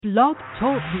Blog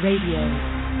Talk Radio.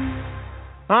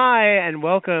 Hi, and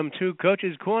welcome to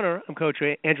Coach's Corner. I'm Coach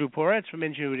Andrew Poretz from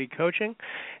Ingenuity Coaching,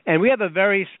 and we have a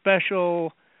very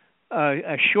special,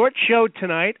 a short show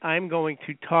tonight. I'm going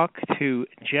to talk to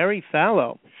Geri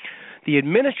Fallo, the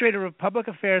Administrator of Public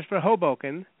Affairs for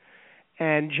Hoboken,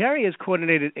 and Geri has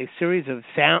coordinated a series of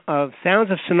Sounds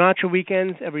of Sinatra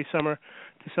weekends every summer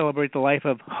to celebrate the life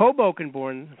of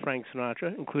Hoboken-born Frank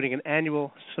Sinatra, including an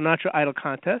annual Sinatra Idol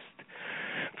contest.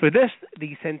 For this,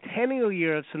 the Centennial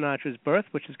year of Sinatra's birth,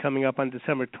 which is coming up on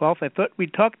December 12th, I thought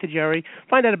we'd talk to Geri,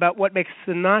 find out about what makes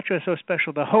Sinatra so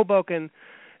special to Hoboken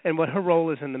and what her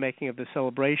role is in the making of the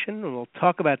celebration. And we'll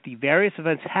talk about the various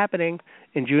events happening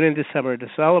in June and December to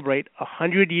celebrate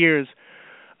 100 years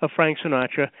of Frank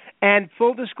Sinatra. And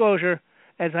full disclosure,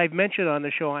 as I've mentioned on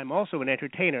the show, I'm also an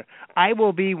entertainer. I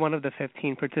will be one of the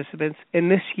 15 participants in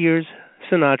this year's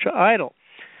Sinatra Idol.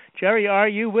 Geri, are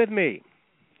you with me?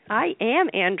 I am,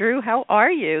 Andrew. How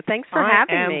are you? Thanks for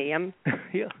having me.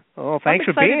 Yeah. Oh, thanks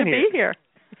for being here.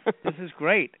 This is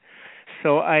great.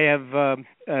 So I have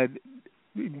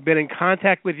been in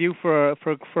contact with you for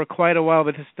quite a while,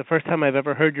 but this is the first time I've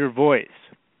ever heard your voice.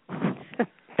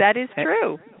 That is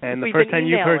true. And the first time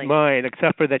you've heard mine,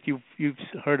 except for that you've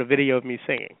heard a video of me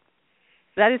singing.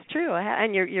 That is true,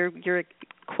 and you're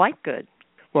quite good.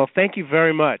 Well, thank you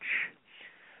very much.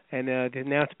 And now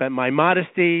it's about my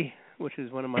modesty, which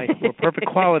is one of my more perfect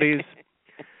qualities.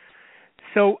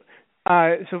 So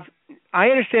I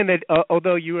understand that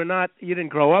although you didn't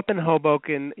grow up in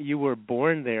Hoboken, you were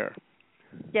born there.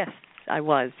 Yes, I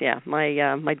was. Yeah, my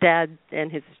dad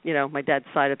and my dad's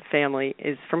side of the family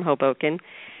is from Hoboken,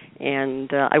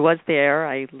 and I was there.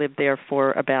 I lived there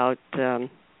for about 8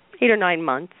 or 9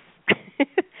 months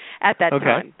at that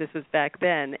time. This was back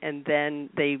then, and then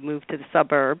they moved to the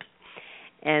suburbs.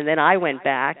 And then I went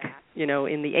back, in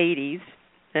the 80s,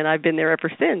 and I've been there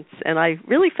ever since. And I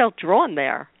really felt drawn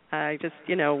there. I just,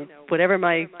 whatever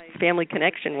my family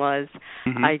connection was,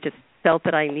 I just felt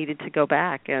that I needed to go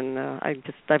back. And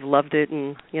I've loved it,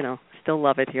 and still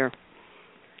love it here.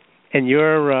 And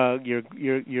your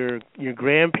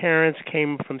grandparents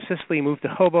came from Sicily, moved to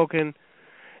Hoboken,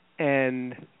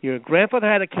 and your grandfather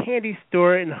had a candy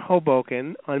store in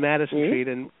Hoboken on Madison Street,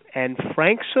 and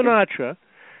Frank Sinatra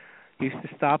used to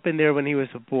stop in there when he was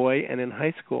a boy and in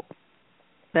high school.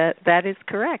 That is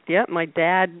correct. Yeah, my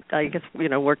dad, I guess,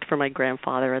 worked for my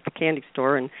grandfather at the candy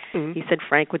store, and he said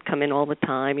Frank would come in all the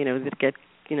time, to get,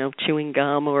 chewing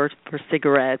gum or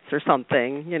cigarettes or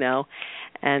something,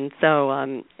 And so,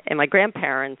 and my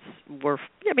grandparents were,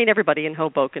 everybody in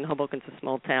Hoboken's a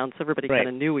small town, so everybody kind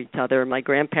of knew each other. My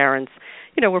grandparents,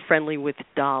 were friendly with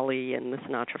Dolly and the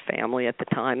Sinatra family at the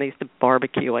time. They used to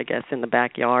barbecue, I guess, in the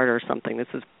backyard or something. This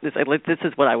is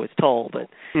what I was told, but,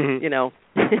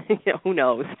 who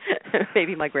knows?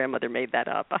 Maybe my grandmother made that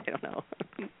up. I don't know.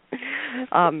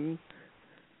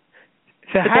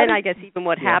 But then I guess even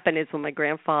what happened is when my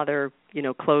grandfather,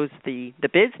 closed the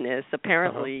business,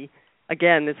 apparently,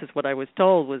 again, this is what I was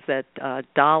told, was that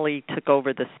Dolly took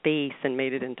over the space and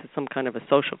made it into some kind of a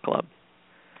social club.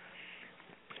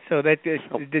 So that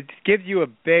it gives you a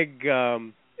big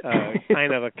kind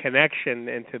of a connection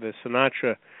into the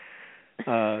Sinatra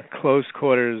close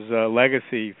quarters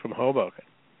legacy from Hoboken.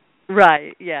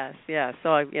 Right, yes. So,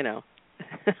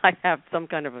 I have some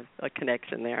kind of a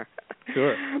connection there.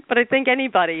 Sure. But I think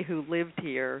anybody who lived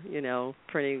here,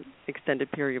 for any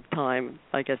extended period of time,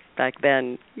 I guess back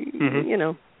then,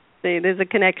 there's a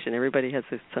connection. Everybody has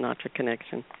this Sinatra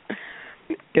connection.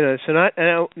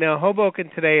 Now Hoboken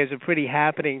today is a pretty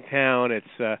happening town.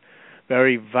 It's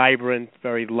very vibrant,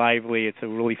 very lively. It's a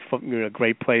really fun,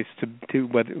 great place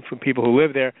for people who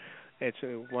live there. It's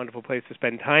a wonderful place to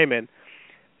spend time in.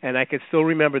 And I can still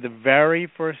remember the very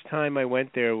first time I went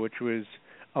there, which was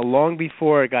long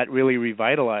before it got really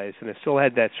revitalized, and it still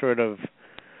had that sort of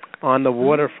on the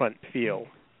waterfront feel.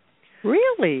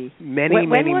 Really? Many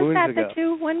moons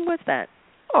ago. When was that?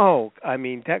 Oh, a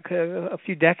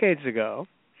few decades ago,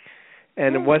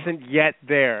 and it wasn't yet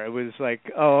there. It was like,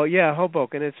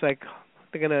 Hoboken. It's like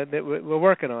we're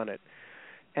working on it.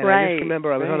 And I just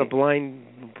remember I was on a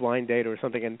blind date or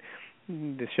something, and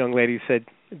this young lady said,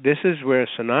 "This is where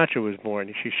Sinatra was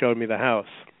born." She showed me the house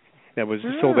that was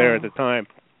still there at the time.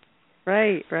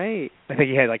 Right. I think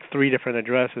he had like 3 different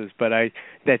addresses, but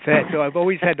that's it. So I've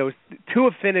always had those 2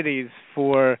 affinities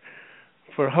for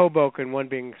Hoboken, one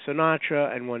being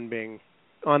Sinatra and one being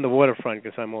on the waterfront,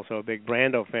 because I'm also a big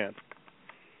Brando fan.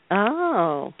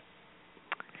 Oh.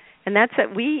 And that's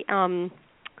it. We been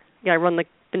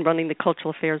running the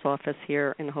Cultural Affairs office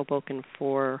here in Hoboken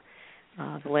for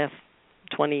the last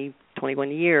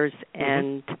 21 years,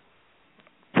 and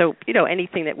So,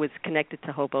 anything that was connected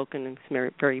to Hoboken was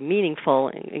very, very meaningful,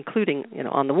 including,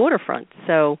 on the waterfront.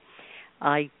 So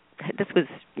this was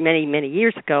many, many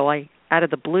years ago. Out of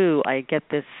the blue, I get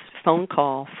this phone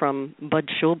call from Bud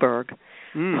Schulberg,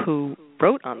 who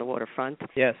wrote On the Waterfront.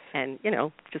 Yes. And,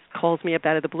 just calls me up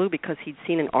out of the blue because he'd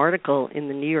seen an article in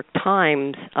the New York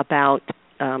Times about,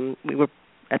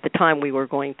 we were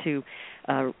going to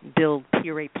build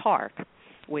Pier 8 Park,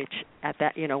 which had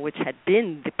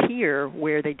been the pier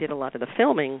where they did a lot of the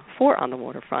filming for On the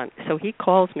Waterfront. So he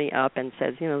calls me up and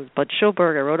says, Bud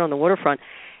Schulberg, I wrote On the Waterfront,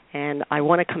 and I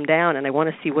want to come down and I want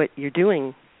to see what you're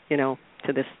doing,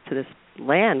 to this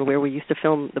land where we used to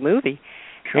film the movie.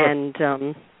 Sure.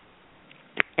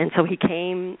 And so he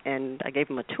came, and I gave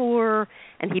him a tour,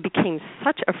 and he became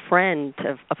such a friend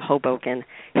of Hoboken.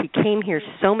 He came here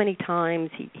so many times.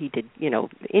 He did,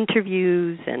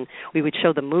 interviews, and we would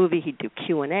show the movie. He'd do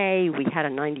Q&A. We had a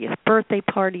 90th birthday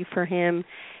party for him.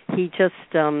 He just,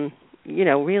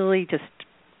 really just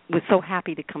was so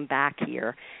happy to come back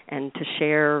here and to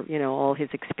share, all his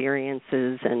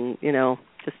experiences and,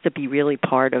 just to be really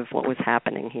part of what was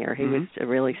happening here. He was a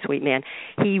really sweet man.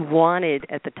 He wanted,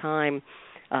 at the time,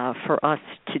 for us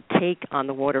to take On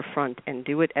the Waterfront and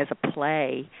do it as a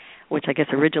play, which I guess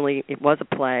originally it was a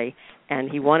play, and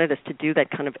he wanted us to do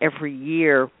that kind of every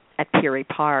year at Pier 8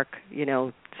 Park,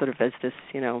 sort of as this,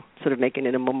 sort of making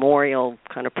it a memorial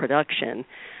kind of production,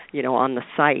 on the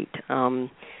site.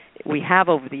 We have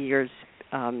over the years,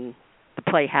 the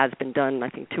play has been done, I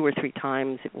think, 2 or 3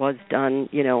 times. It was done,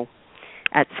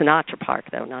 at Sinatra Park,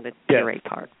 though, not at Pier 8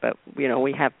 Park. But,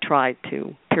 we have tried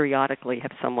to periodically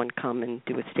have someone come and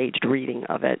do a staged reading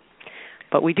of it.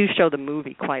 But we do show the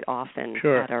movie quite often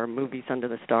at our Movies Under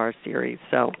the Stars series.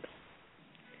 So,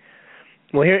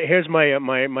 well, here's my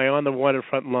On the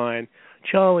Waterfront line.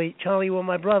 Charlie, well,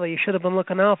 my brother, you should have been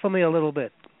looking out for me a little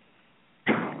bit.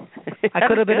 I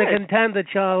could have been a contender,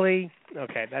 Charlie.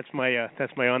 Okay, that's my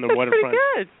On the Waterfront.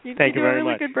 Pretty good. Thank you very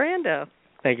much. much. Good Brando.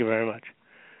 Thank you very much.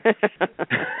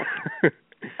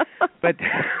 But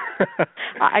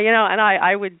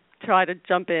I would try to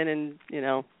jump in and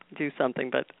do something,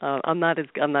 but I'm not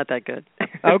that good.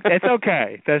 Okay, it's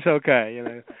okay. That's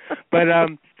okay. But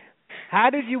how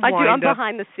did you wind I'm up?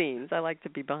 behind the scenes. I like to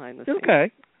be behind the scenes.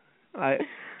 Okay.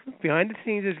 Behind the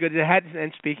scenes is good.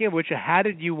 And speaking of which, how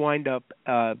did you wind up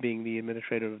being the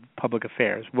administrator of public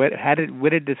affairs? Where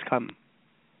did this come?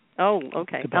 Oh,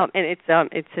 okay. And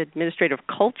it's administrative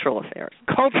cultural affairs.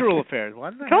 Cultural affairs.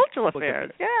 What? Cultural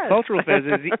affairs. Yes. Cultural affairs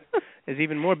is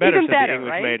even more better even than better, the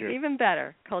English right? major. Even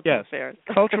better. Cultural affairs.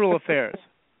 Cultural affairs.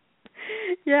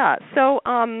 Yeah. So,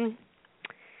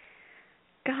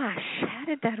 gosh, how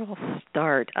did that all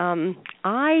start?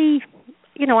 I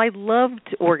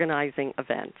loved organizing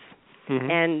events,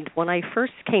 and when I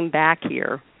first came back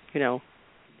here,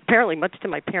 apparently much to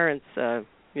my parents,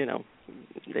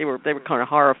 they were kind of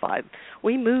horrified.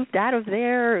 We moved out of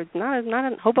there.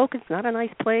 Hoboken's not a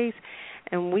nice place,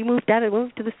 and we moved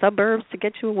to the suburbs to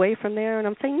get you away from there. And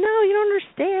I'm saying, no, you don't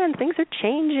understand. Things are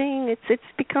changing.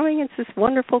 It's this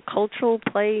wonderful cultural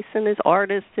place, and there's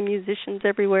artists and musicians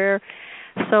everywhere.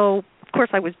 So of course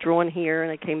I was drawn here,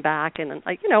 and I came back, and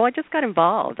I just got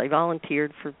involved. I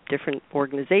volunteered for different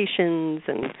organizations,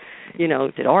 and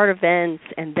did art events,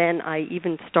 and then I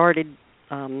even started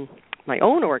my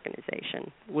own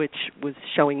organization, which was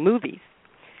showing movies.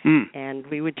 And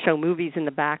we would show movies in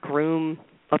the back room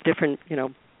of different,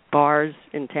 bars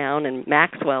in town, and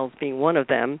Maxwell's being one of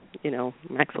them.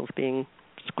 Maxwell's being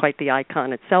quite the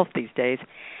icon itself these days.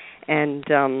 And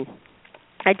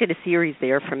I did a series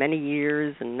there for many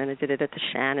years, and then I did it at the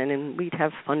Shannon, and we'd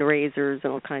have fundraisers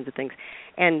and all kinds of things.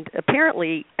 And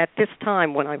apparently at this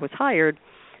time when I was hired,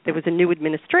 there was a new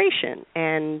administration,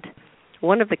 and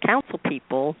one of the council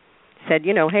people said,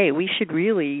 hey, we should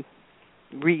really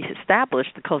reestablish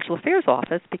the Cultural Affairs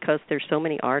Office because there's so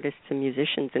many artists and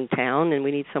musicians in town, and we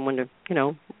need someone to,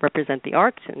 represent the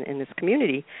arts in this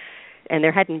community. And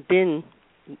there hadn't been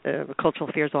a Cultural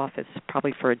Affairs Office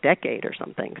probably for a decade or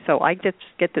something. So I just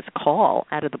get this call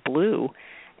out of the blue,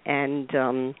 and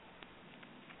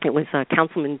it was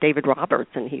Councilman David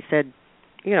Roberts, and he said,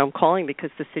 I'm calling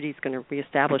because the city's going to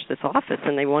reestablish this office,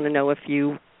 and they want to know if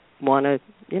you want to,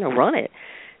 run it.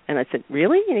 And I said,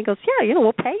 really? And he goes, yeah,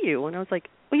 we'll pay you. And I was like,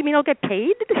 well, you mean I'll get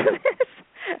paid to do this?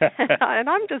 And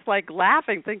I'm just like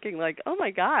laughing, thinking like, oh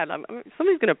my God,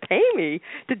 somebody's going to pay me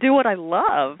to do what I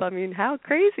love. I mean, how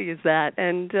crazy is that?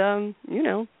 And,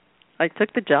 I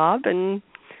took the job, and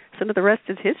sort of the rest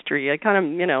is history. I kind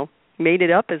of, made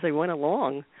it up as I went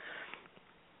along.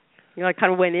 I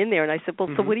kind of went in there and I said, well,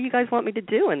 so what do you guys want me to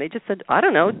do? And they just said, I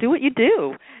don't know, do what you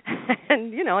do.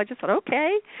 And, I just thought,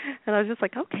 okay. And I was just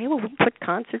like, okay, well, we'll put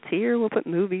concerts here, we'll put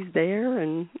movies there,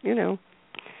 and,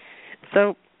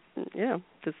 So,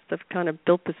 just have kind of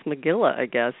built this Megillah, I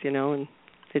guess, and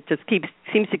it just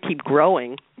seems to keep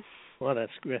growing. Well,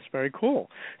 that's very cool.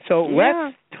 So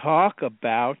let's talk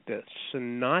about the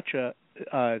Sinatra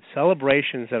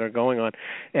celebrations that are going on,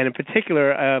 and in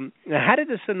particular, how did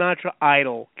the Sinatra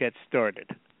Idol get started?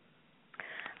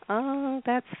 Oh,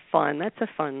 that's fun. That's a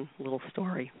fun little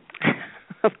story.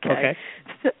 Okay.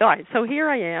 So, all right. So here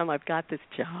I am. I've got this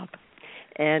job,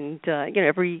 and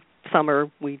every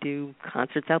summer we do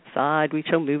concerts outside. We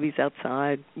show movies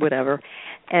outside, whatever.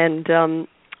 And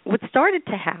what started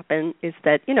to happen is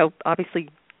that obviously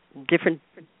different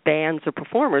bands or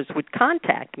performers would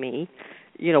contact me,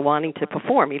 wanting to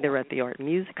perform either at the Art and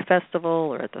Music Festival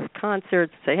or at the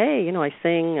concerts, say, hey, I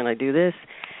sing and I do this.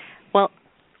 Well,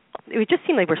 it just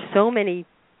seemed like there were so many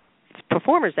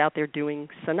performers out there doing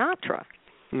Sinatra.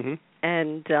 Mm-hmm.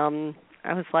 And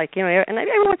I was like, and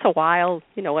every once in a while,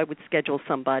 I would schedule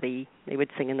somebody. They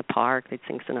would sing in the park. They'd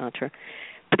sing Sinatra.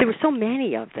 But there were so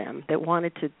many of them that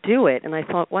wanted to do it. And I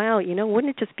thought, wow, wouldn't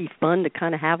it just be fun to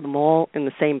kind of have them all in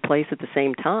the same place at the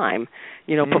same time,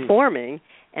 performing?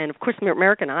 And, of course,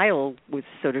 American Idol was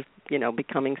sort of,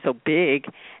 becoming so big.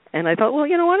 And I thought, well,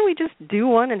 why don't we just do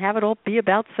one and have it all be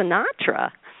about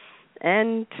Sinatra?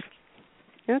 And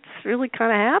it's really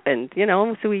kind of happened,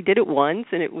 So we did it once,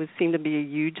 and it seemed to be a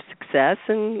huge success,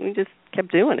 and we just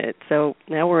kept doing it. So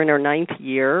now we're in our 9th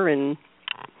year, and,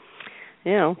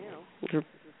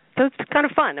 so it's kind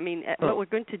of fun. I mean, what we're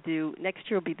going to do next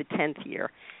year will be the 10th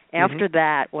year. After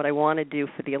that, what I want to do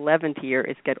for the 11th year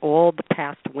is get all the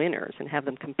past winners and have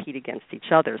them compete against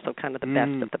each other, so kind of the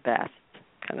best of the best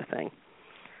kind of thing.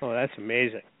 Oh, that's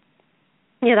amazing.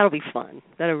 Yeah, that'll be fun.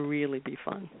 That'll really be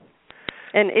fun.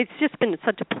 And it's just been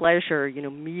such a pleasure,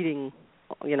 meeting,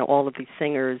 all of these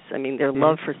singers. I mean, their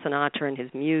love for Sinatra and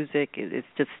his music is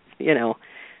just, it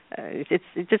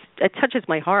touches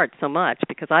my heart so much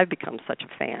because I've become such a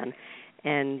fan.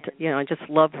 And, I just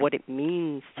love what it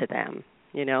means to them,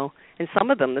 And some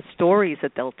of them, the stories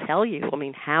that they'll tell you, I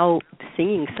mean, how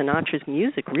singing Sinatra's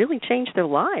music really changed their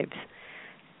lives.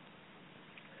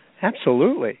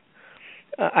 Absolutely.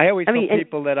 I always tell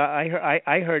people that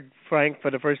I heard Frank for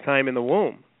the first time in the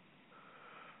womb.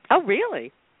 Oh,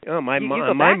 really? Oh, my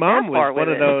mom was one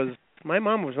of those. My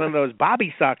mom was one of those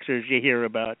Bobby Soxers you hear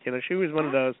about. She was one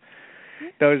of those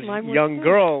young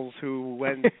girls who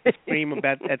went to scream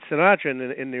at Sinatra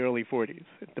in the early 40s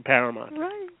at the Paramount.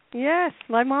 Right. Yes,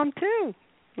 my mom too.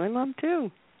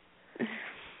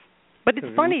 But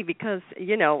it's funny because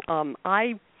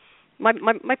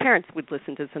My parents would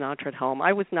listen to Sinatra at home.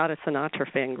 I was not a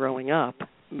Sinatra fan growing up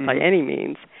by any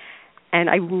means. And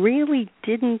I really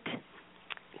didn't,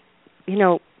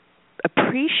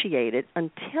 appreciate it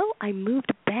until I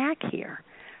moved back here.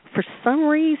 For some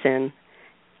reason,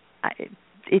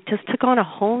 it just took on a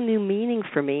whole new meaning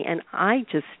for me. And I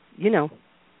just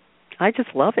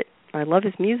love it. I love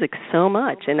his music so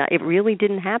much. And it really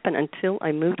didn't happen until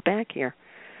I moved back here,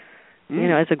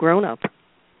 as a grown-up.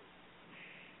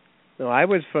 No, I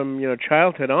was from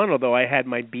childhood on, although I had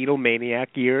my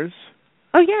Beatlemaniac years.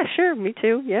 Oh yeah, sure, me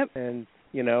too. Yep. And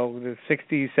the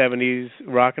 60s, 70s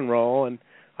rock and roll, and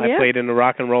I played in a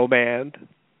rock and roll band.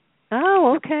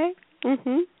 Oh, okay.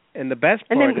 Mhm. And the best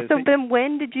part is. Then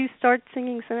when did you start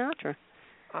singing Sinatra?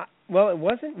 Well, it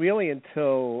wasn't really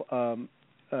until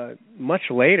much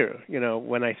later,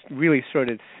 when I really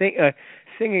started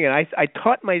singing, and I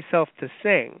taught myself to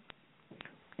sing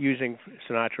using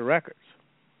Sinatra records.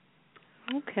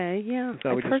 Okay, yeah. So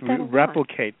I would just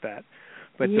replicate that.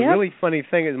 But the really funny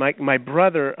thing is my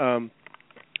brother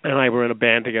and I were in a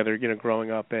band together, growing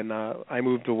up, and I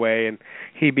moved away, and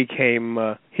he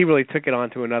really took it on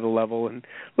to another level and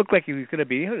looked like he was going to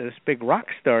be this big rock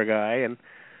star guy. And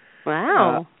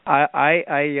wow.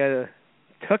 I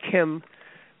took him,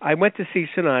 I went to see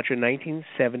Sinatra in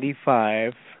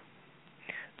 1975.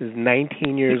 I was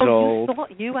 19 years old.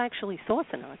 You actually saw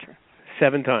Sinatra?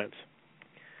 7 times.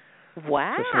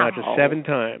 Wow. So Sinatra 7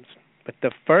 times. But the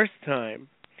first time,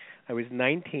 I was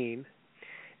 19,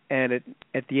 and at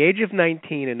the age of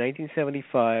 19 in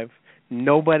 1975,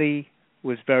 nobody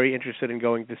was very interested in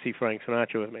going to see Frank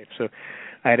Sinatra with me. So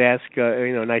I'd ask,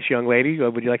 a nice young lady,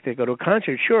 would you like to go to a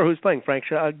concert? Sure, who's playing? Frank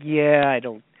Sinatra? Yeah, I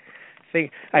don't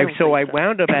think. I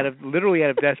wound up literally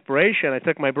out of desperation, I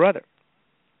took my brother.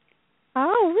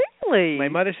 Oh, really? My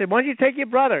mother said, why don't you take your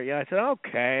brother? Yeah, I said,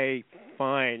 okay,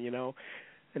 fine, And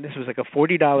this was like a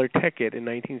 $40 ticket in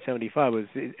 1975.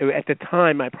 At the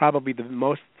time, probably the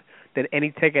most than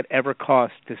any ticket ever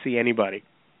cost to see anybody.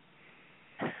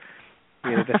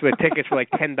 You know, that's where tickets were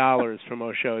like $10 for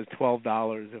most shows,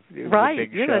 $12 if it was a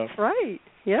big show. That's right.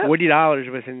 Yeah,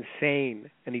 $40 was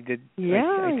insane, and he did.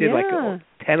 I did like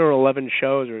 10 or 11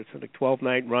 shows, or it's like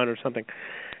 12-night run or something,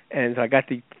 and so I got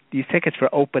these tickets for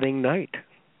opening night,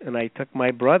 and I took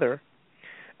my brother.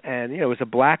 And, you know, it was a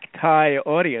black tie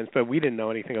audience, but we didn't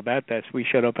know anything about that. So we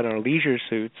showed up in our leisure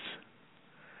suits.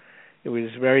 It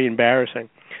was very embarrassing.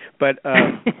 But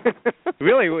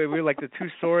really, we were like the two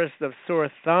sorest of sore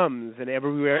thumbs, and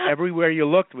everywhere you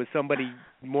looked was somebody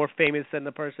more famous than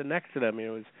the person next to them. You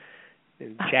know, it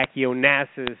was Jackie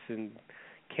Onassis and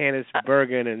Candice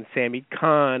Bergen and Sammy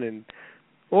Kahn and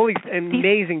all these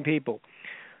amazing people.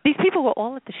 These people were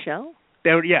all at the show?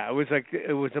 And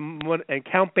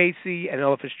Count Basie and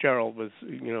Ella Fitzgerald was,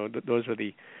 you know, those were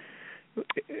the.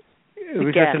 It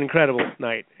was just an incredible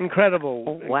night,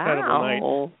 incredible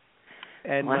night.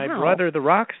 And my brother, the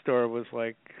rock star, was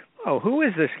like, "Oh, who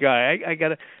is this guy? I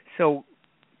gotta." So,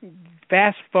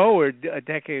 fast forward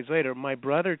decades later, my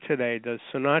brother today does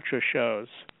Sinatra shows.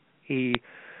 He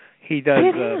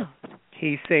does.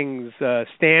 He sings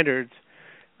standards.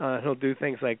 He'll do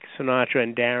things like Sinatra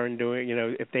and Darren doing, you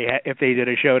know, if they did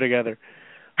a show together.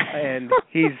 And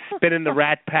he's spinning the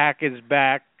Rat Pack is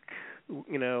back,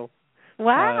 you know.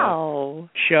 Wow.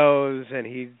 Shows, and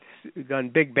he's done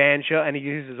big band show, and he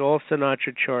uses all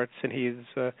Sinatra charts, and he's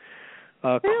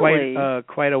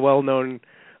quite a well-known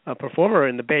performer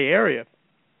in the Bay Area.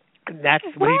 And that's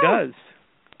what he does.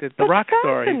 The rock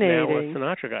star. He's now a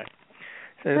Sinatra guy.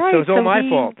 And so it's all my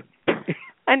fault.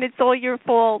 And it's all your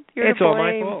fault. It's all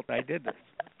my fault. I did this.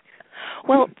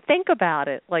 Well, think about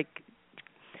it. Like,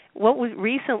 what was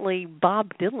recently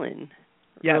Bob Dylan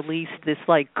released this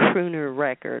like crooner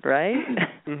record, right?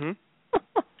 Mm-hmm.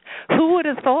 Who would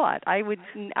have thought? I've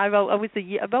always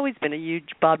been a huge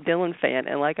Bob Dylan fan,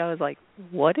 and like I was like,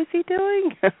 what is he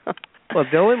doing? Well,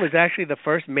 Dylan was actually the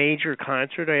first major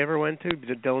concert I ever went to.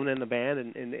 Dylan and the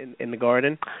band in the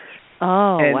Garden.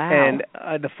 Oh, wow! And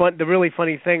the really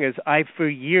funny thing is, I for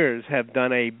years have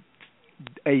done a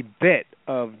bit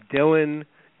of Dylan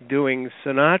doing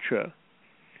Sinatra.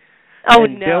 Oh,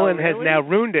 and no! Dylan has really? now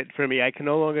ruined it for me. I can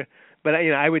no longer. But you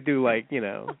know, I would do like, you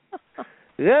know,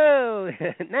 oh,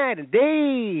 night and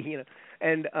day, you know.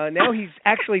 And now he's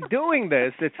actually doing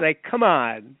this. It's like, come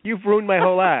on, you've ruined my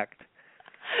whole act.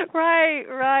 Right.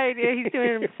 Yeah, he's doing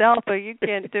it himself, but you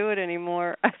can't do it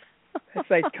anymore. It's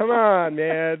like, come on,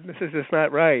 man, this is just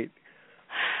not right.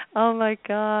 Oh my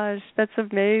gosh, that's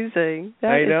amazing.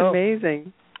 I know.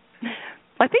 Amazing.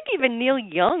 I think even Neil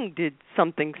Young did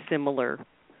something similar.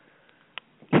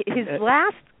 His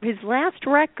last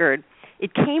record,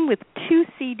 it came with 2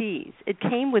 CDs. It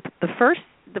came with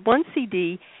the one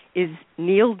CD is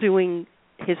Neil doing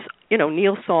his, you know,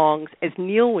 Neil songs as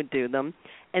Neil would do them,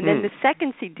 and then the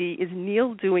second CD is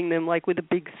Neil doing them like with a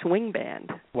big swing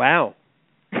band. Wow.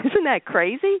 Isn't that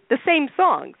crazy? The same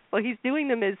songs. Well, he's doing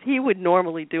them as he would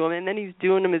normally do them, and then he's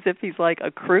doing them as if he's like a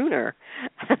crooner.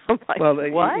 I'm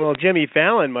like, what? Well, Jimmy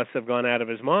Fallon must have gone out of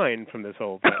his mind from this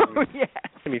whole thing. Oh, yes.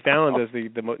 Jimmy Fallon does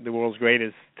the world's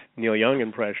greatest Neil Young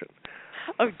impression.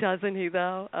 Oh, doesn't he,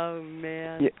 though? Oh,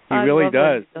 man. Yeah, he really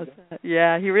does.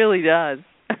 Yeah, he really does.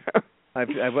 I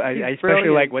especially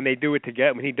like when they do it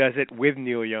together, when he does it with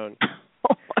Neil Young.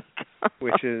 Oh, my God.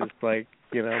 Which is like,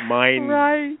 you know,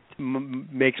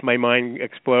 makes my mind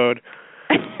explode.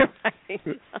 Right.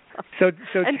 So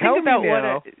and tell think about me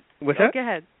now. What's that? Go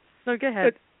ahead. No, go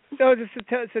ahead. So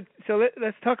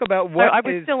let's talk about what I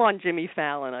was still on Jimmy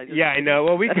Fallon. I know.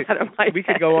 Well, we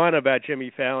could go on about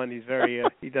Jimmy Fallon. He's very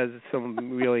he does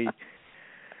some really.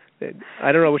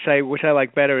 I don't know which I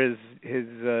like better, his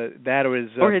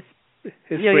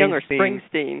Neil Young or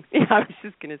Springsteen. Yeah, I was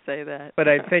just going to say that. But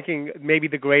I'm thinking maybe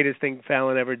the greatest thing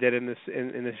Fallon ever did in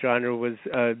this genre was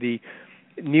the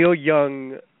Neil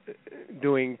Young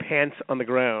doing Pants on the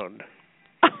Ground.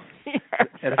 Yes.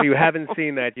 And if you haven't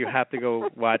seen that, you have to go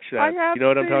watch that. You know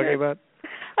what I'm talking about?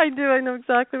 I do. I know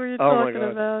exactly what you're talking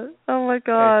about. Oh my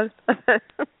God.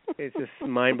 It's just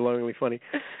mind-blowingly funny.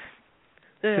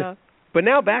 Yeah. But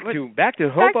now back to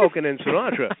Hoboken and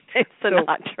Sinatra.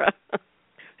 Sinatra.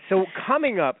 So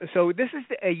coming up, so this is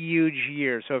a huge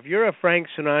year. So if you're a Frank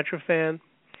Sinatra fan,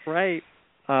 right?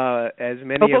 As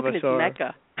many Hoboken of us are, is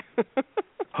Mecca.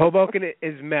 Hoboken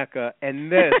is Mecca, and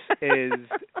this is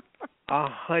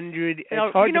 100. It's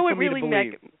hard for me to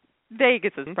believe.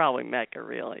 Vegas is probably Mecca,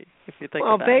 really, if you think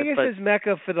about Vegas it. Well, Vegas is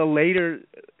Mecca for the later,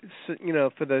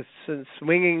 for the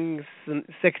swinging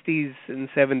 60s and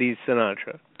 70s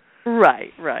Sinatra.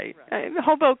 Right.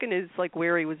 Hoboken is like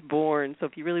where he was born, so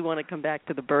if you really want to come back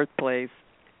to the birthplace.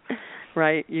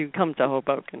 Right, you come to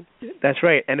Hoboken. That's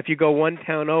right. And if you go one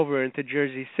town over into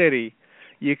Jersey City,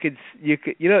 you could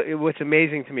what's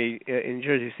amazing to me in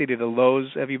Jersey City, the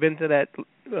Lowe's. Have you been to that?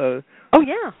 Oh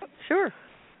yeah, sure.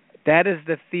 That is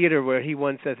the theater where he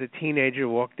once, as a teenager,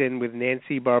 walked in with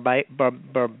Nancy I don't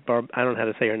know how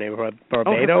to say her name.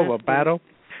 Barbato.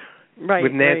 Right.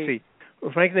 With Nancy. Right.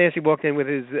 Well, Frank Nancy walked in with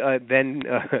his then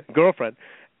girlfriend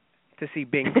to see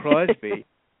Bing Crosby,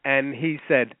 and he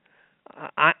said,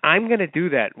 I'm going to do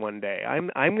that one day.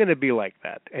 I'm going to be like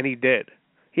that, and he did.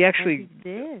 He actually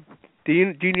did.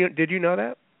 Did you know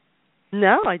that?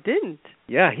 No, I didn't.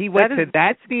 Yeah, he went to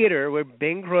that theater where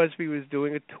Bing Crosby was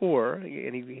doing a tour,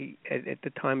 and he at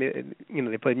the time,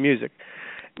 they played music.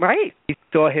 Right. He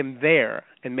saw him there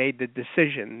and made the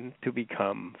decision to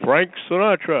become Frank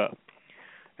Sinatra,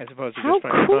 as opposed to just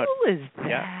Frank Sinatra. How cool is that?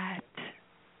 Yeah.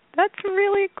 That's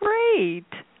really great.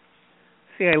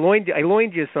 See, I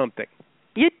loaned you something.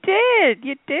 You did.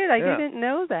 I didn't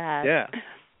know that. Yeah.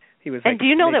 He was. And do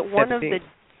you know that 17.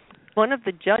 one of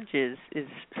the judges is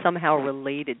somehow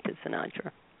related to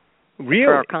Sinatra? Really?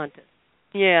 For our contest.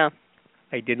 Yeah.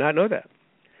 I did not know that.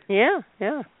 Yeah.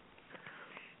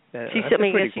 I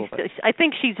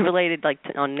think she's related,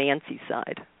 on Nancy's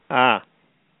side. Ah.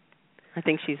 I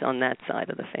think she's on that side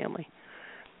of the family.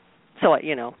 So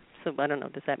so I don't know.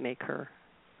 Does that make her?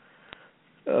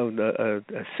 Oh, a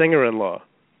singer-in-law.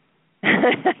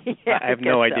 Yeah, I have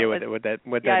no idea what that.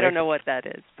 I don't know what that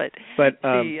is, but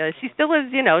she still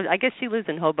lives. I guess she lives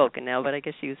in Hoboken now, but I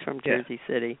guess she was from Jersey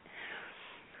City.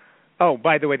 Oh,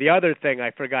 by the way, the other thing I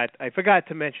forgot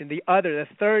to mention. The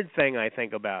third thing I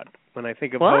think about when I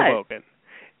think of Hoboken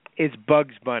is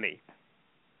Bugs Bunny.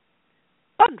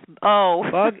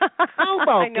 Hoboken.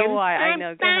 I know why. I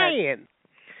know. Go ahead.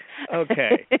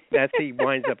 Okay, he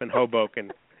winds up in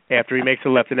Hoboken after he makes a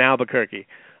left in Albuquerque.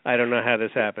 I don't know how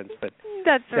this happens, but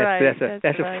that's right.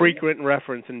 That's a frequent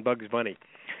reference in Bugs Bunny.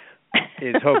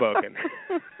 Is Hoboken.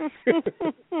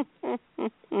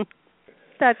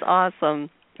 That's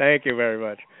awesome. Thank you very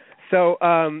much. So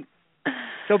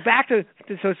back to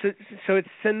it's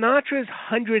Sinatra's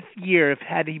 100th year.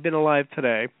 Had he been alive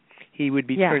today, he would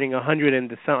be turning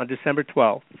 100 on December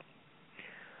 12th.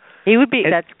 He would be.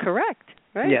 That's correct.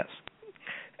 Right? Yes.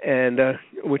 And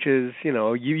which is,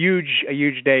 a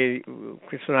huge day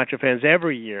for Sinatra fans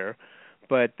every year,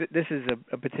 but this is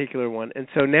a particular one. And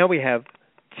so now we have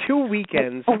 2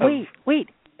 weekends. Wait!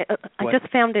 I just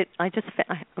found it.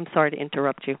 I'm sorry to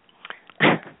interrupt you.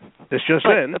 This just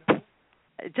in.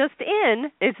 Just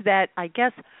in is that I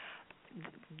guess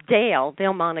Dale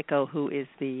Monaco, who is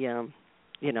the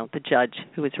the judge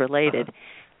who is related.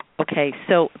 Uh-huh. Okay,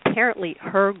 so apparently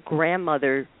her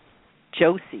grandmother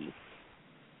Josie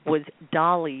was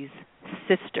Dolly's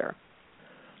sister.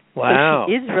 Wow.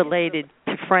 So she is related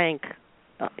to Frank,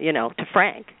 to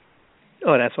Frank.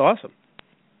 Oh, that's awesome.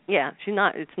 Yeah, she's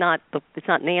not. It's not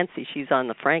Nancy. She's on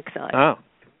the Frank side. Oh.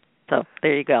 So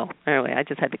there you go. Anyway, I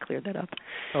just had to clear that up.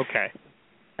 Okay.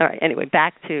 All right. Anyway,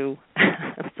 back to.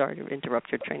 I'm sorry to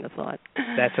interrupt your train of thought.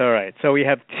 That's all right. So we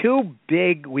have 2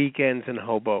 big weekends in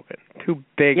Hoboken. 2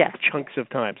 big chunks of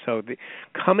time. So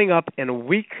coming up in a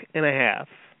week and a half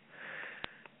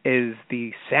is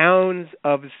the Sounds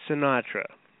of Sinatra.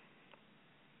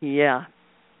 Yeah.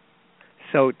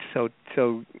 So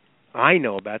I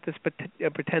know about this, but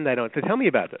pretend I don't. So tell me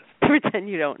about this. Pretend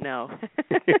you don't know.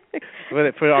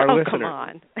 For our listeners. Come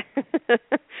on.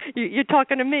 You're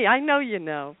talking to me. I know you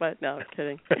know, but no, I'm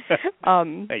kidding.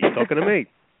 Hey, you're talking to me.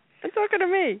 I'm talking to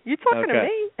me. You're talking to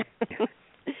me.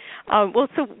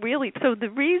 So the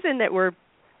reason that we're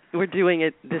doing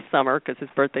it this summer, because his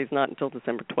birthday's not until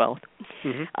December 12th,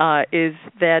 is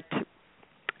that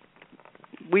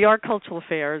we are cultural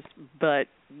affairs, but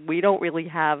we don't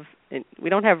have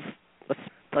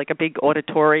a big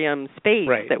auditorium space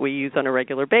that we use on a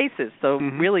regular basis. So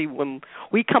really, when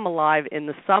we come alive in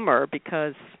the summer,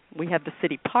 because we have the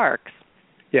city parks.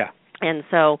 Yeah. And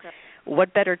so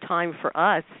what better time for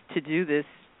us to do this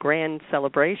grand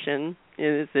celebration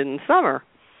is in summer.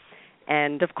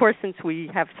 And, of course, since we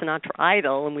have Sinatra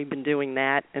Idol and we've been doing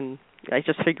that, and I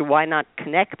just figured why not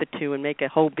connect the two and make a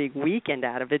whole big weekend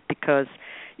out of it because,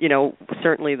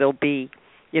 certainly there'll be,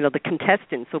 the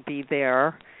contestants will be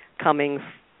there coming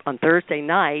on Thursday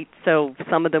night, so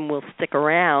some of them will stick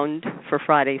around for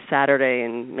Friday, Saturday,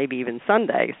 and maybe even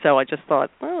Sunday. So I just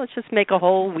thought, well, let's just make a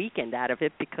whole weekend out of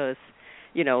it because,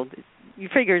 you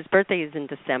figure his birthday is in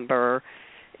December.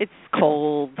 It's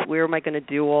cold. Where am I going to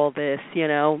do all this?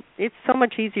 It's so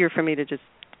much easier for me to just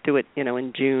do it,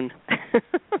 in June.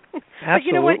 But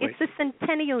you know what? It's the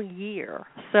Centennial year.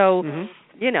 So,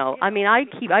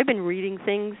 I've been reading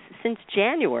things since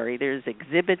January. There's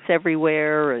exhibits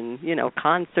everywhere and,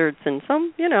 concerts and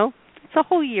some, it's a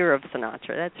whole year of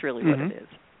Sinatra. That's really what it is.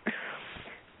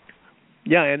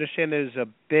 Yeah, I understand there's a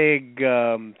big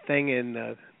thing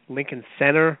in Lincoln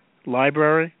Center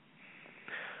Library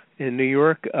in New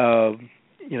York of,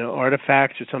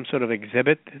 artifacts or some sort of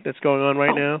exhibit that's going on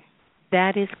right now.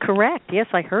 That is correct. Yes,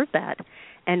 I heard that.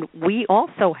 And we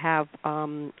also have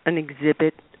an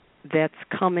exhibit that's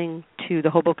coming to the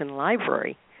Hoboken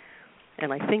Library.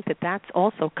 And I think that's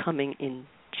also coming in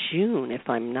June, if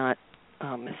I'm not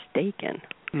mistaken.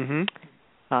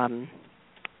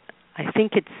 I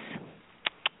think it's...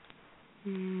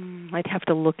 I'd have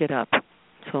to look it up.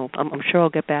 So I'm sure I'll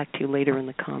get back to you later in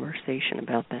the conversation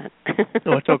about that.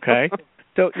 No, it's okay.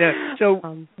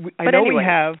 I know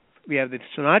anyway. we have the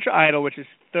Sinatra Idol, which is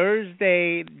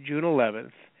Thursday, June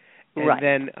 11th. And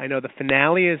then I know the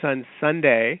finale is on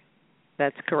Sunday.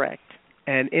 That's correct.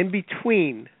 And in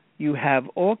between, you have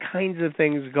all kinds of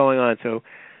things going on. So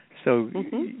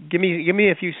give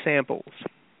me a few samples.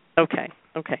 Okay.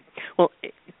 Well,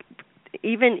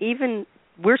 even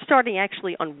we're starting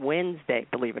actually on Wednesday,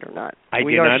 believe it or not.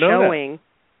 We are showing.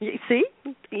 You see,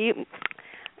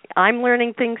 I'm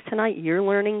learning things tonight. You're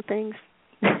learning things.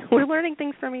 We're learning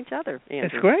things from each other, Andrew.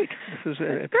 That's great. This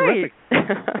is terrific.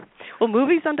 Well,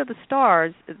 Movies Under the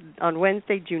Stars on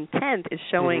Wednesday, June 10th, is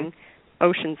showing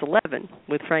Ocean's 11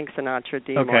 with Frank Sinatra,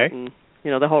 Dean Martin,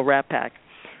 the whole Rat Pack.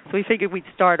 So we figured we'd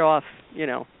start off,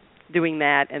 doing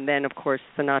that, and then, of course,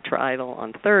 Sinatra Idol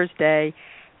on Thursday,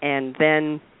 and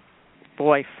then,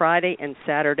 Friday and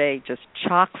Saturday just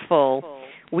chock full.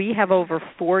 We have over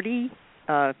 40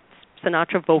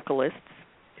 Sinatra vocalists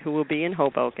who will be in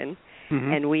Hoboken,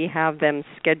 and we have them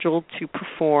scheduled to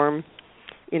perform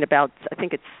in about, I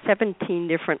think it's 17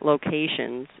 different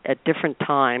locations at different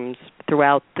times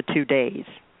throughout the 2 days.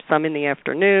 Some in the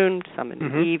afternoon, some in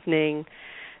the evening.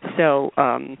 So,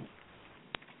 I'm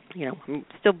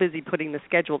still busy putting the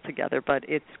schedule together, but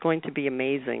it's going to be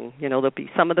amazing. There'll be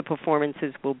some of the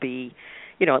performances will be,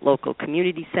 at local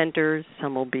community centers.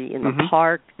 Some will be in the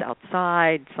parks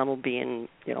outside. Some will be in,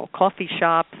 coffee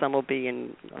shops. Some will be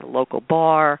in a local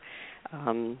bar.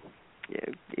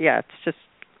 It's just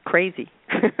crazy.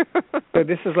 So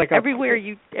this is like everywhere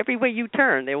you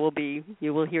turn,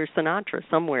 you will hear Sinatra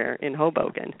somewhere in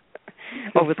Hoboken.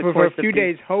 Over the course for a few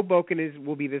days, Hoboken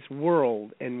will be this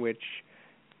world in which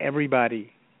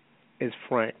everybody is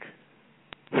Frank.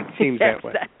 It seems that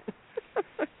way.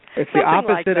 It's the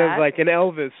opposite of like an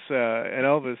Elvis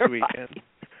weekend.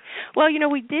 Well,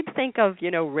 we did think of,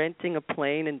 renting a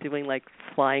plane and doing like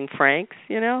Flying Franks,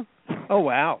 Oh,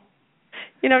 wow.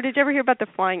 Did you ever hear about the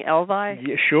Flying Elvi?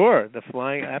 Yeah, sure, the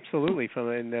Flying, absolutely, from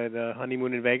the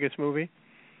Honeymoon in Vegas movie.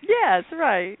 Yes,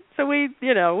 right. So we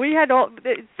had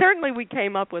certainly we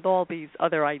came up with all these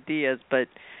other ideas, but,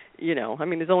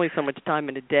 there's only so much time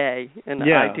in a day, and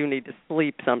I do need to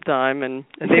sleep sometime. And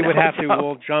they would have to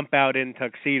all jump out in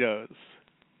tuxedos.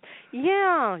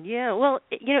 Yeah. Well,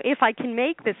 if I can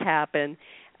make this happen,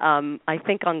 I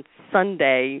think on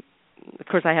Sunday, of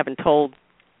course I haven't told,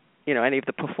 any of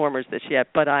the performers this yet,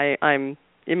 but I'm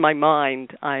in my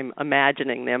mind, I'm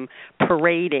imagining them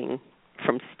parading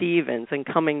from Stevens and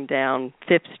coming down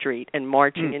Fifth Street and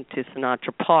marching into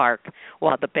Sinatra Park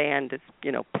while the band is,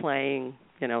 playing,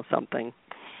 something.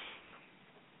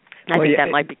 I think that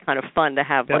might be kind of fun to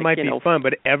have. That might be fun,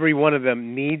 but every one of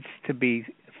them needs to be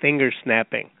finger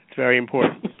snapping. It's very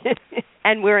important.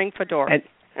 And wearing fedoras.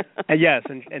 Yes,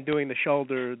 and doing the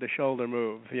shoulder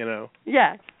move.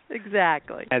 Yes,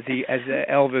 exactly. As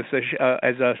Elvis,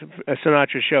 as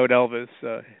Sinatra showed Elvis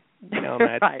on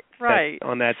that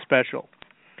on that special.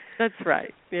 That's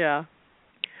right. Yeah.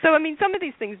 So some of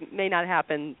these things may not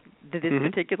happen this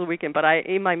particular weekend, but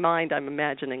in my mind, I'm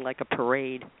imagining like a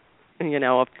parade,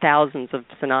 of thousands of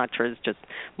Sinatras just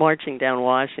marching down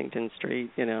Washington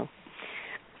Street.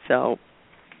 So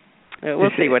we'll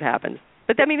see what happens.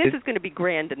 But this is going to be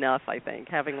grand enough, I think,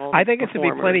 having all. I think it's going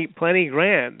to be plenty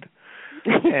grand.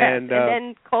 Yes, and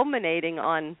then culminating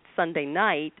on Sunday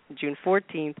night, June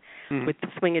 14th, with the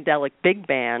Swingadelic Big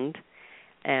Band,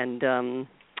 and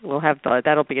we'll have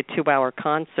that'll be a 2-hour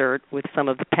concert with some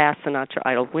of the past Sinatra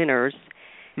Idol winners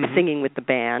singing with the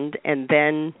band, and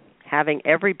then having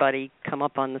everybody come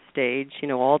up on the stage,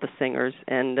 all the singers,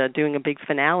 and doing a big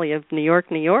finale of New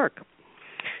York, New York.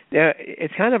 Yeah,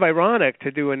 it's kind of ironic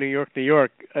to do a New York, New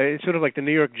York. It's sort of like the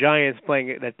New York Giants play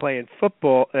in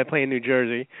football, play in New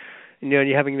Jersey.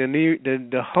 You're having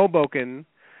the Hoboken,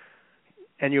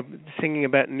 and you're singing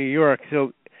about New York.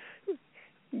 So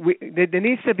there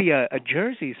needs to be a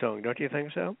Jersey song, don't you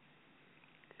think so?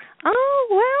 Oh,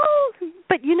 well,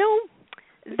 but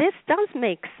this does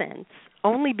make sense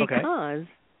only because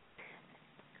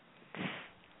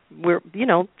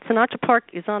Sinatra Park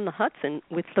is on the Hudson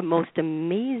with the most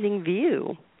amazing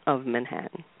view of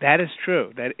Manhattan. That is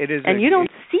true. That it is, and you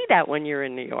don't see that when you're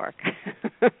in New York.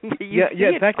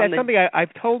 In fact, that's something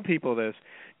I've told people this,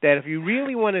 that if you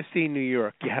really want to see New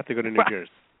York, you have to go to New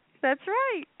Jersey. That's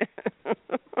right.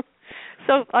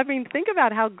 So, I mean, think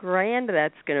about how grand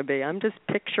that's going to be. I'm just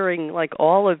picturing, like,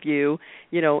 all of you,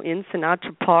 in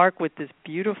Sinatra Park with this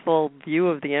beautiful view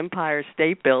of the Empire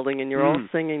State Building, and you're all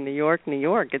singing New York, New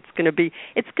York. It's going to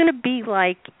be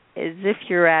like as if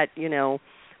you're at,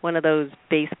 one of those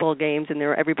baseball games and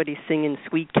everybody's singing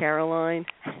Sweet Caroline.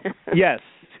 Yes.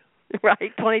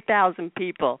 Right, 20,000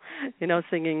 people,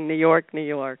 singing New York, New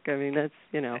York. I mean, that's,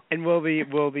 And will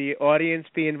the audience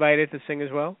be invited to sing as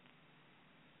well?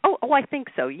 Oh, I think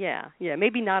so. Yeah.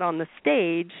 Maybe not on the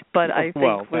stage, but I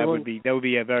think that would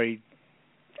be a very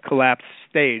collapsed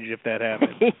stage if that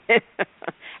happened.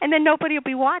 And then nobody will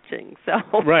be watching. So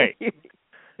right.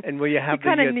 And will you have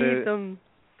some?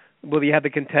 Will you have the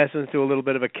contestants do a little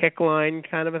bit of a kick line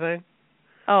kind of a thing?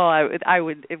 Oh, I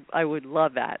would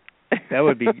love that. That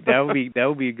would be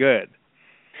good.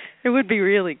 It would be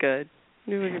really good.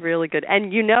 It would be really good.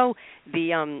 And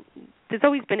there's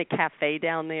always been a cafe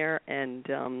down there, and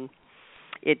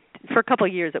for a couple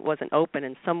of years it wasn't open,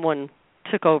 and someone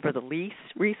took over the lease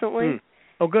recently.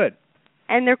 Oh, good.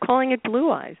 And they're calling it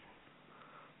Blue Eyes.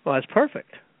 Well, that's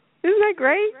perfect. Isn't that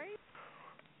great?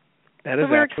 That is.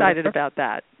 So we're excited about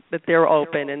that they're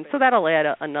open, and so that'll add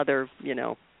another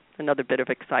bit of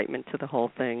excitement to the whole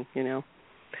thing,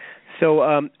 So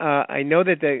I know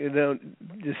that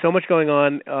there's so much going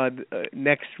on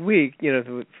next week,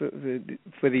 in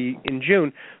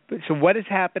June. So what is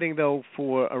happening though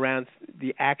for around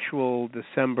the actual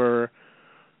December?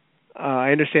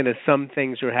 I understand that some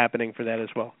things are happening for that as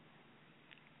well.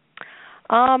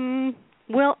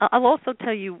 Well, I'll also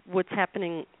tell you what's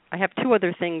happening. I have two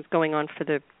other things going on for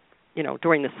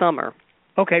during the summer.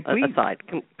 Okay, please. Aside,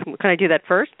 can I do that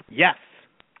first? Yes.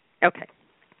 Okay.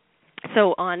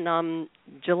 So on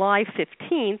July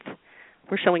 15th,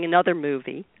 we're showing another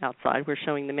movie outside. We're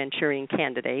showing The Manchurian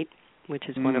Candidate, which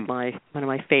is one of my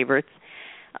favorites.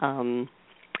 And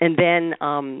then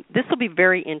this will be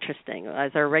very interesting.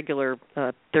 As our regular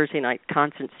Thursday night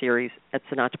concert series at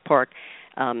Sinatra Park,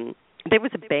 there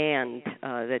was a band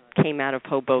that came out of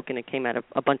Hoboken. It came out of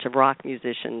a bunch of rock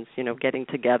musicians, getting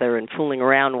together and fooling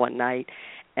around one night.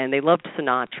 And they loved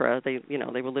Sinatra. They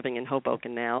were living in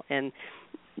Hoboken now,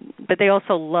 but they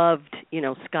also loved,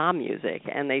 ska music,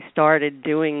 and they started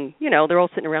doing, they're all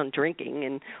sitting around drinking,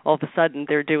 and all of a sudden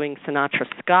they're doing Sinatra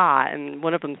ska, and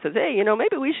one of them says, hey,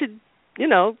 maybe we should,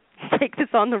 take this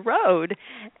on the road.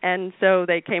 And so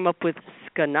they came up with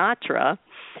Skanatra.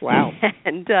 Wow.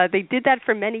 And they did that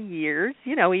for many years,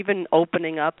 even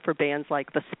opening up for bands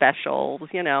like The Specials,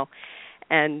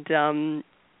 and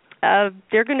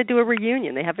they're going to do a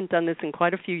reunion. They haven't done this in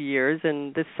quite a few years,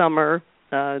 and this summer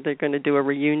they're going to do a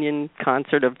reunion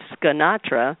concert of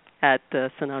Sinatra at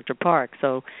Sinatra Park.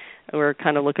 So we're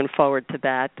kind of looking forward to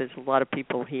that. There's a lot of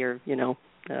people here,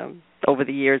 over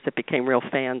the years that became real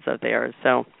fans of theirs.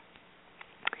 So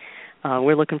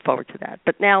we're looking forward to that.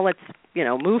 But now let's,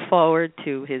 move forward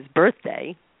to his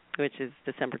birthday, which is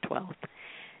December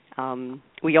 12th.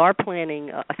 We are planning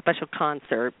a special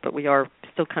concert, but we are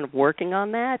still kind of working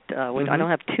on that. I don't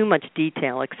have too much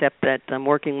detail except that I'm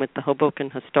working with the Hoboken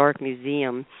Historic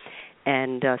Museum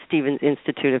and Stevens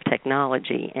Institute of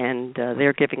Technology, and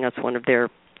they're giving us one of their,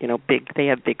 they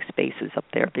have big spaces up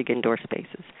there, big indoor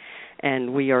spaces.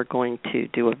 And we are going to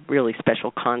do a really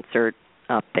special concert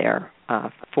up there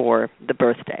for the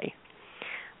birthday.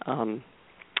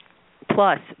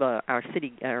 Plus, our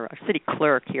city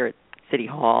clerk here at City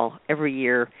Hall, every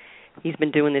year, he's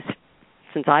been doing this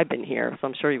since I've been here, so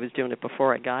I'm sure he was doing it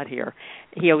before I got here.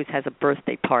 He always has a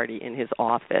birthday party in his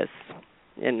office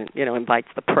and, invites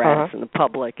the press and the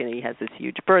public, and he has this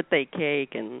huge birthday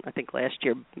cake, and I think last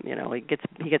year,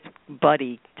 he gets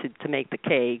Buddy to make the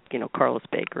cake, Carlos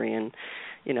Bakery, and,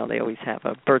 they always have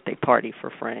a birthday party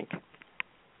for Frank.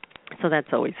 So that's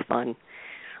always fun.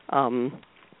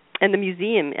 And the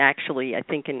museum actually, I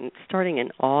think, starting in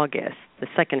August, the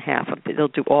second half of it, they'll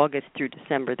do August through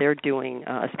December, they're doing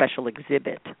a special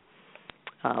exhibit,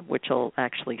 which will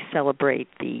actually celebrate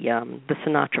the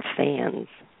Sinatra fans.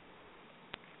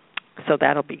 So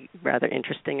that'll be rather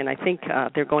interesting. And I think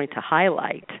they're going to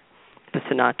highlight the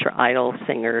Sinatra Idol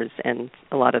singers and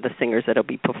a lot of the singers that will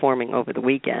be performing over the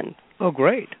weekend. Oh,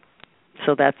 great.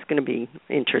 So that's going to be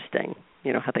interesting.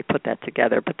 how they put that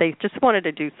together. But they just wanted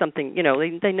to do something,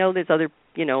 they know there's other,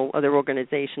 other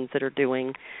organizations that are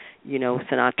doing,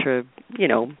 Sinatra,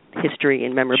 history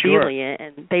and memorabilia, Sure.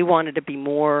 and they wanted to be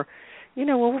more,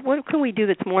 well, what can we do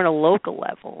that's more on a local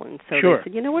level? And so Sure.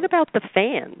 they said, what about the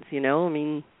fans?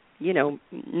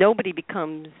 Nobody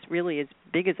becomes really as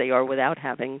big as they are without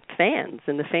having fans,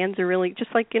 and the fans are really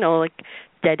just like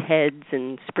Deadheads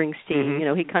and Springsteen.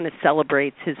 Mm-hmm. He kind of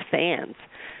celebrates his fans,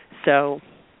 so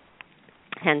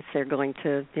hence they're going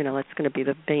to, that's going to be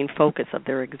the main focus of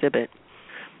their exhibit.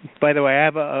 By the way, I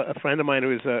have a friend of mine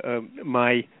who's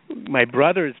my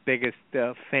brother's biggest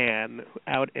fan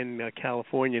out in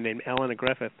California, named Elena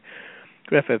Griffiths,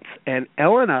 and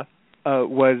Elena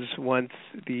was once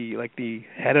the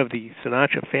head of the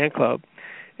Sinatra fan club,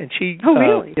 and she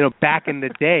really? Back in the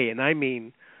day, and I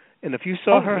mean, and if you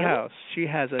saw her really? house, she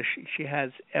has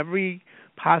every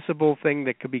possible thing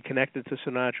that could be connected to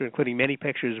Sinatra, including many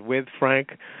pictures with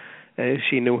Frank.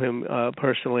 She knew him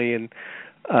personally, and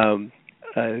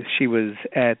she was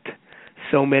at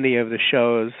so many of the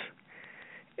shows,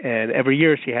 and every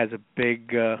year she has a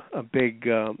big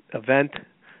event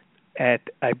at,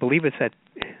 I believe it's at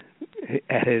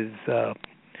his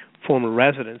former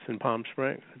residence in Palm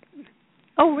Springs.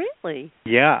 Oh, really?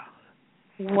 Yeah.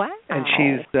 Wow. And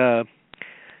she's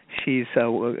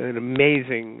an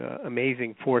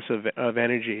amazing force of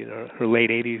energy in her late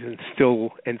 80s,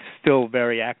 and still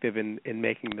very active in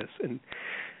making this. And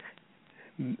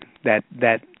that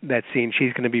scene,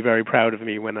 she's going to be very proud of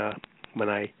me when I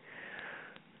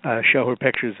show her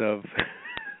pictures of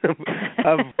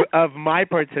of my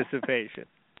participation.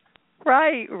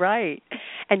 Right.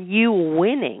 And you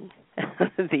winning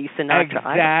the Sinatra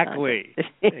Exactly.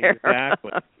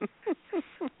 Exactly.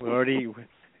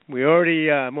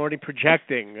 I'm already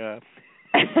projecting.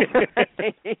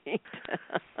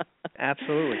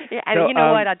 Absolutely. Yeah, and so, you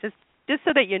know what? I just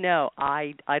so that you know,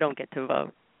 I don't get to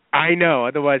vote. I know.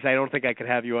 Otherwise, I don't think I could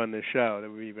have you on the show. That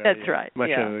would be very That's right. much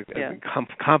a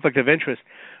conflict of interest.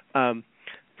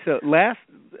 So last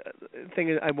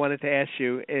thing I wanted to ask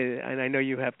you, and I know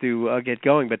you have to get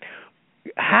going, but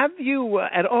have you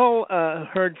at all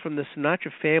heard from the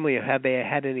Sinatra family, or have they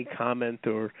had any comment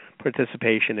or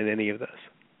participation in any of this?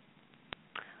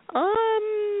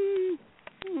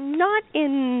 Not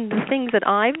in the things that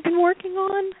I've been working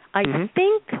on. I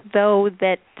think, though,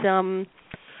 that, and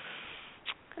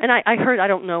I heard, I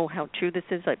don't know how true this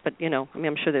is, but,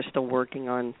 I'm sure they're still working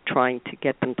on trying to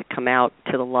get them to come out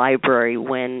to the library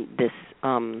when this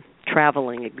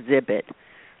traveling exhibit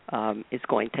is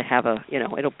going to have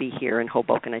it'll be here in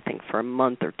Hoboken, I think, for a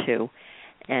month or two.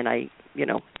 And I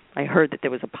heard that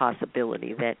there was a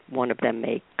possibility that one of them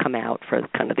may come out for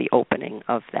kind of the opening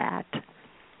of that.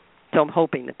 So I'm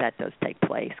hoping that does take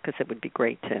place, because it would be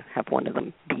great to have one of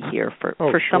them be here for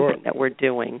sure. something that we're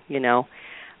doing,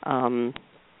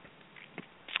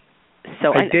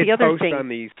 So I did the other post thing, on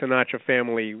the Sinatra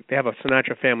family. They have a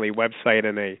Sinatra family website,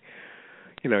 and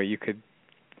you could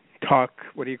talk.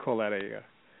 What do you call that?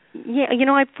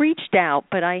 Yeah, I've reached out,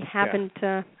 but I haven't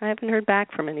heard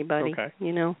back from anybody. Okay.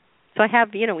 So I have,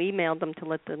 emailed them to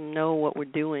let them know what we're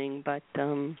doing, but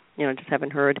just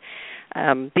haven't heard.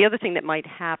 The other thing that might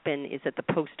happen is that the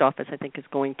post office, I think, is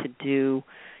going to do,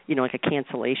 like a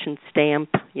cancellation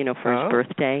stamp, for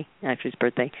his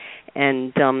birthday,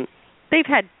 and they've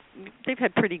had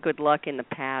pretty good luck in the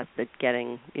past at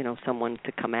getting, someone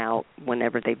to come out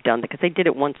whenever they've done that, because they did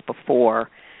it once before.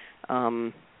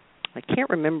 I can't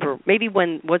remember. Maybe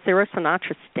was there a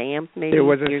Sinatra stamp? Maybe there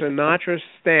was a Sinatra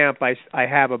stamp. I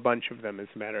have a bunch of them, as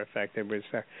a matter of fact. It was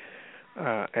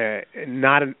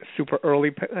not a super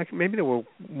early. Maybe there were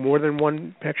more than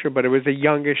one picture, but it was a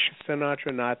youngish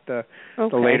Sinatra, not the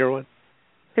later one.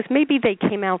 Because maybe they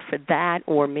came out for that,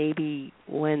 or maybe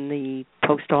when the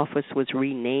post office was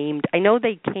renamed. I know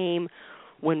they came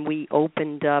when we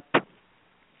opened up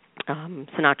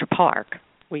Sinatra Park.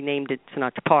 We named it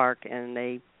Sinatra Park, and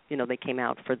they came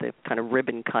out for the kind of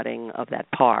ribbon cutting of that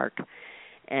park.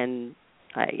 And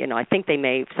I think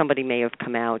somebody may have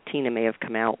come out. Tina may have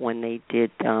come out when they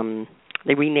did.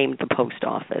 They renamed the post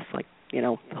office, like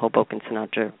the Hoboken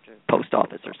Sinatra Post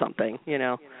Office or something.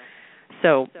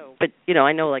 So, but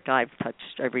I know, like I've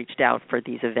reached out for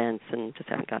these events and just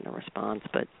haven't gotten a response.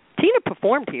 But Tina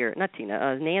performed here. Not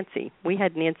Tina, Nancy. We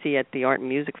had Nancy at the Art and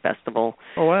Music Festival.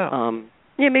 Oh wow.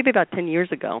 Maybe about 10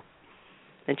 years ago.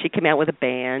 And she came out with a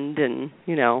band, and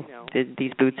did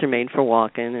These Boots Are Made for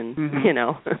Walking, and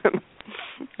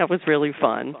that was really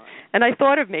fun. And I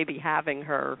thought of maybe having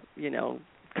her,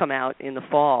 come out in the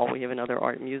fall. We have another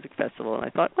art and music festival, and I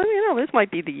thought, well, this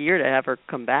might be the year to have her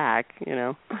come back.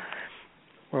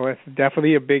 Well, it's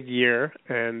definitely a big year,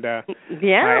 and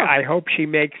yeah, I hope she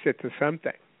makes it to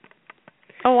something.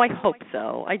 Oh, I hope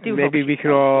so. I do. Maybe hope we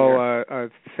could all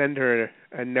send her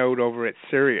a note over at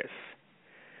Sirius,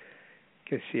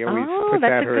 because she always puts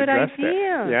out her address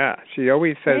there. Yeah, she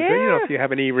always says, if you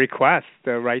have any requests,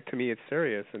 write to me at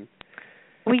Sirius. And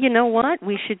well, you know what?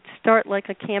 We should start like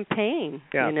a campaign.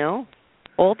 Yeah.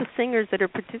 All the singers that are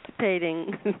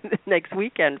participating next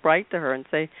weekend, write to her and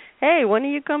say, "Hey, when are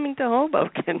you coming to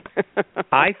Hoboken?"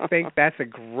 I think that's a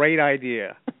great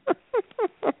idea.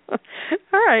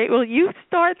 All right. Well, you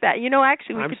start that.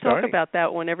 Actually, we could starting. talk about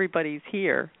that when everybody's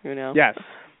here. Yes.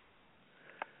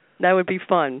 That would be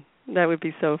fun. That would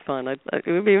be so fun. It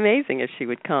would be amazing if she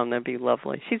would come. That'd be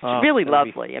lovely. She's really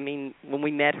lovely. I mean, when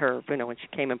we met her, when she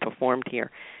came and performed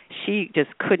here, she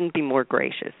just couldn't be more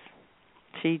gracious.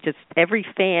 She just, every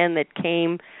fan that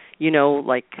came,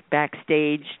 like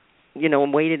backstage,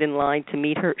 and waited in line to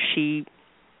meet her, she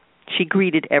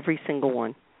greeted every single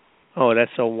one. Oh,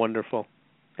 that's so wonderful.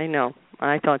 I know.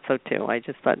 I thought so too. I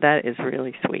just thought that is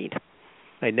really sweet.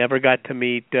 I never got to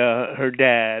meet her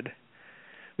dad.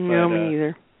 No, me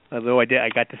neither. Although I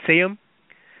got to see him.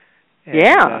 And,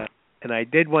 yeah. And I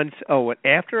did once. Oh,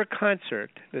 after a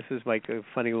concert. This is like a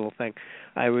funny little thing.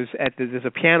 I was at there's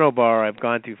a piano bar I've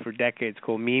gone to for decades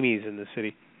called Mimi's in the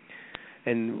city.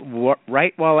 And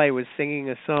right while I was singing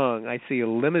a song, I see a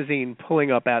limousine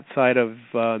pulling up outside of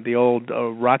the old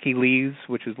Rocky Lee's,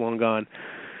 which is long gone.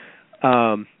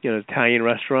 Italian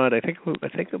restaurant. I think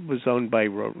it was owned by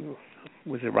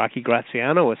was it Rocky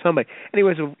Graziano or somebody.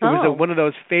 Anyway, it was one of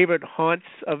those favorite haunts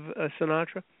of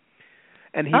Sinatra.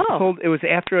 And he pulled. It was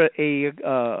after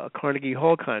a Carnegie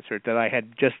Hall concert that I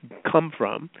had just come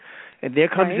from, and there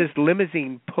comes this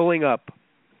limousine pulling up,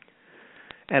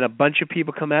 and a bunch of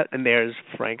people come out, and there's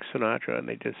Frank Sinatra, and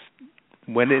they just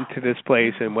went into this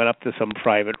place and went up to some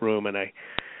private room, and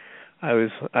I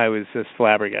was just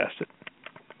flabbergasted.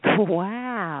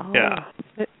 Wow.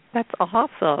 Yeah. That's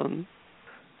awesome.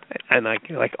 And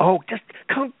just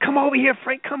come over here,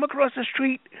 Frank. Come across the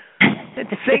street and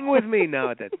sing with me.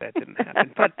 No, that didn't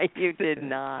happen. But you did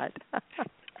not.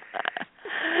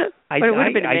 I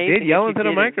did yell into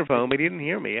the microphone, but he didn't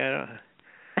hear me.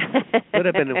 Would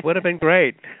have been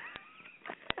great.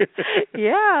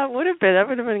 Yeah, it would have been. That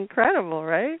would have been incredible,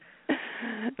 right?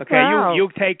 Okay, wow. you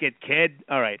take it, kid.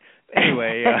 All right.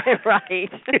 Anyway, right.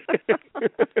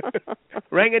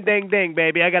 Ring a ding ding,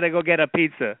 baby. I got to go get a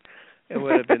pizza. It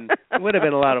would have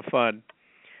been a lot of fun.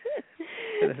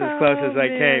 This is as close as I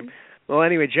came. Well,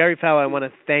 anyway, Geri Fallo, I want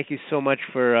to thank you so much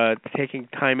for taking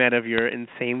time out of your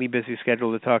insanely busy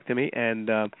schedule to talk to me, and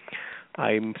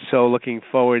I'm so looking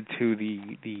forward to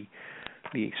the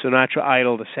Sinatra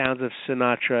Idol, the sounds of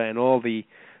Sinatra, and all the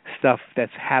stuff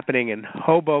that's happening in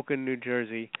Hoboken, New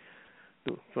Jersey.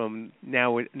 From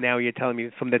now you're telling me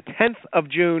from the 10th of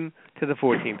June to the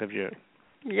 14th of June.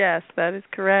 Yes, that is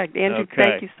correct. Andrew,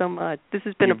 Thank you so much. This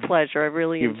has been a pleasure. I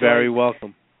really enjoyed You're very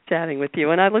welcome. Chatting with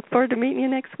you, and I look forward to meeting you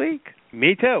next week.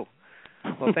 Me too.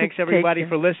 Well, thanks everybody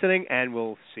for listening, and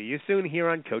we'll see you soon here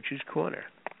on Coach's Corner.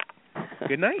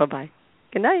 Good night. Bye-bye.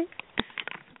 Good night.